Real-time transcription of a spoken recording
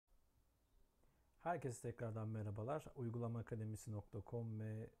Herkese tekrardan merhabalar. Uygulamaakademisi.com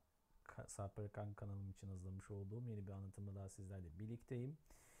ve Sarper kanalım için hazırlamış olduğum yeni bir anlatımda daha sizlerle birlikteyim.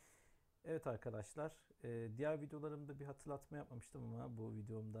 Evet arkadaşlar, diğer videolarımda bir hatırlatma yapmamıştım ama bu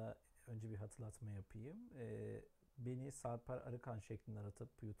videomda önce bir hatırlatma yapayım. Beni Sarper Arıkan şeklinde aratıp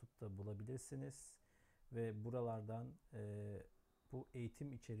YouTube'da bulabilirsiniz ve buralardan bu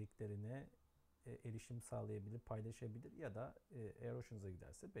eğitim içeriklerine erişim sağlayabilir, paylaşabilir ya da eğer hoşunuza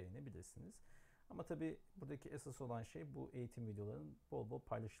giderse beğenebilirsiniz. Ama tabii buradaki esas olan şey bu eğitim videolarının bol bol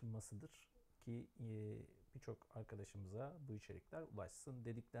paylaşılmasıdır ki birçok arkadaşımıza bu içerikler ulaşsın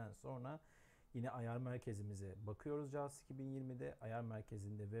dedikten sonra yine ayar merkezimize bakıyoruz JAWS 2020'de. Ayar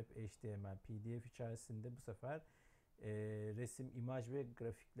merkezinde web, HTML, PDF içerisinde bu sefer resim, imaj ve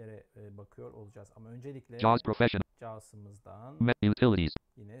grafiklere bakıyor olacağız. Ama öncelikle JAWS Professional. JAWS'ımızdan Utilities.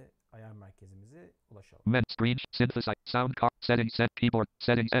 yine ayar merkezimize ulaşalım. Screen. Synthesize. Sound card. Settings. Set. Keyboard.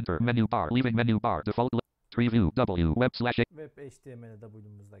 Settings. Enter. Menu bar. Leaving menu bar. Default. Preview. W. Web slash. Web HTML'e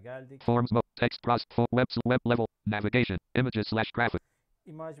W'muzda geldik. Forms. Text. Web level. Navigation. Images slash graphic.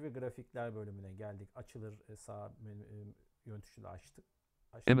 İmaj ve grafikler bölümüne geldik. Açılır sağ menü, yön tuşuyla açtık.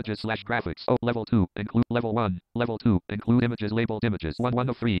 Images slash graphics. Oh, level 2. Include level 1. Level 2. Include images labeled images. 1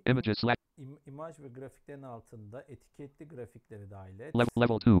 of 3. Images slash. İmaj ve grafiklerin altında etiketli grafikleri dahil et.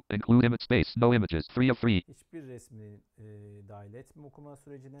 Level 2. Include image space. No images. 3 of 3. Hiçbir resmi dahil etme okuma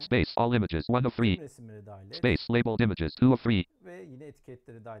sürecine. Space. All images. 1 of 3. Tüm resimleri dahil et. Space. Labeled images. 2 of 3. Ve yine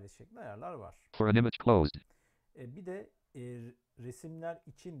etiketleri dahil et şeklinde ayarlar var. For an image closed. Bir de resimler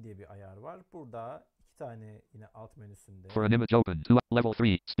için diye bir ayar var. Burada iki tane yine alt menüsünde. For an image open. Level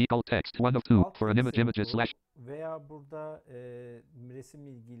 3. Speak alt text. 1 of 2. For an image images slash. Veya burada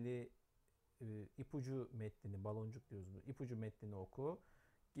resimle ilgili ipucu metnini, baloncuk diyoruz, ipucu metnini oku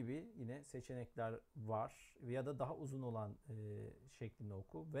gibi yine seçenekler var. Ya da daha uzun olan şeklinde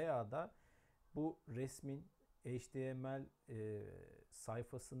oku. Veya da bu resmin HTML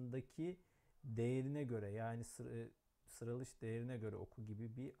sayfasındaki değerine göre yani sıralış değerine göre oku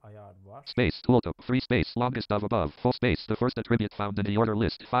gibi bir ayar var. Space, tooltip, free space, longest of above, full space, the first attribute found in the order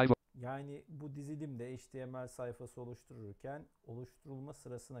list, 5. Yani bu dizilimde HTML sayfası oluştururken oluşturulma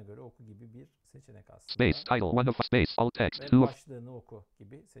sırasına göre oku gibi bir seçenek aslında. Space, title, 1 of space, alt text, 2 Ve of. başlığını oku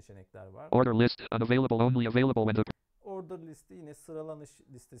gibi seçenekler var. Order list, unavailable, only available when the. Order listi yine sıralanış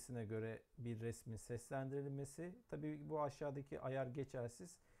listesine göre bir resmin seslendirilmesi. Tabii bu aşağıdaki ayar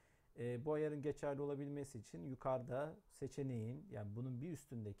geçersiz. Bu ayarın geçerli olabilmesi için yukarıda seçeneğin yani bunun bir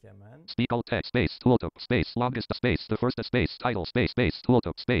üstündeki hemen Speak alt text space tooltip space longest space the first space title space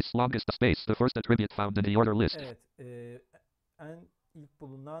tooltip space longest space the first attribute found in the order list. Evet, en ilk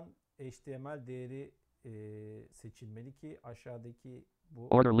bulunan HTML değeri seçilmeli ki aşağıdaki bu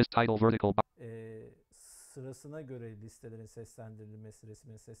order list title vertical sırasına göre listelerin seslendirilmesi,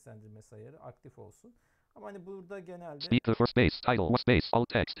 resmin seslendirilmesi ayarı aktif olsun. Ama hani burada genelde speak the first space title space alt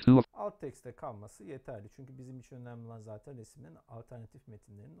text 2 of. Alt tekste kalması yeterli. Çünkü bizim için önemli olan zaten resmin alternatif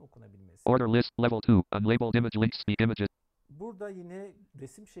metinlerinin okunabilmesi. Order list level 2 unlabeled image links speak images. Burada yine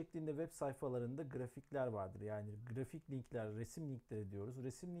resim şeklinde web sayfalarında grafikler vardır. Yani grafik linkler, resim linkleri diyoruz.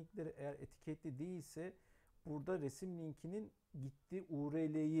 Resim linkleri eğer etiketli değilse burada resim linkinin gittiği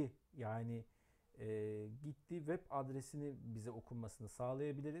URL'yi yani gittiği web adresini bize okunmasını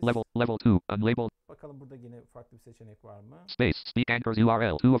sağlayabiliriz. Level 2 unlabeled. Bakalım burada yine farklı bir seçenek var mı? Space speak anchors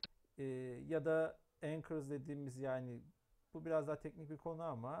URL 2 of. Ya da anchors dediğimiz yani bu biraz daha teknik bir konu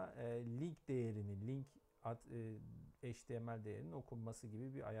ama link değerini, link HTML değerinin okunması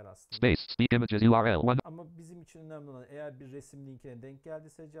gibi bir ayar aslında. Space speak images URL 1. Ama bizim için önemli olan eğer bir resim linkine denk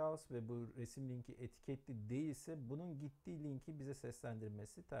geldiyse JAWS ve bu resim linki etiketli değilse bunun gittiği linki bize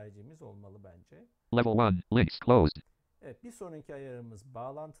seslendirmesi tercihimiz olmalı bence. Level 1 links closed. Evet, bir sonraki ayarımız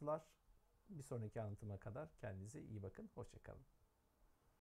bağlantılar. Bir sonraki anlatıma kadar kendinize iyi bakın. Hoşça kalın.